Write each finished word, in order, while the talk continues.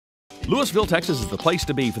Lewisville, Texas is the place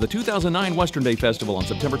to be for the 2009 Western Day Festival on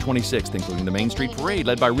September 26th, including the Main Street Parade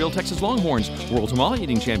led by Real Texas Longhorns, World Tamale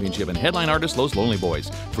Eating Championship, and headline artist Los Lonely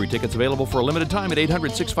Boys. Free tickets available for a limited time at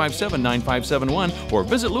 800-657-9571 or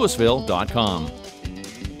visit Lewisville.com.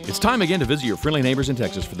 It's time again to visit your friendly neighbors in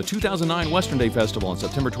Texas for the 2009 Western Day Festival on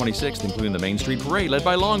September 26th, including the Main Street Parade led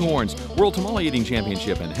by Longhorns, World Tamale Eating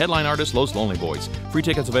Championship, and headline artist Los Lonely Boys. Free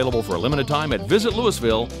tickets available for a limited time at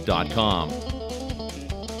visitlewisville.com.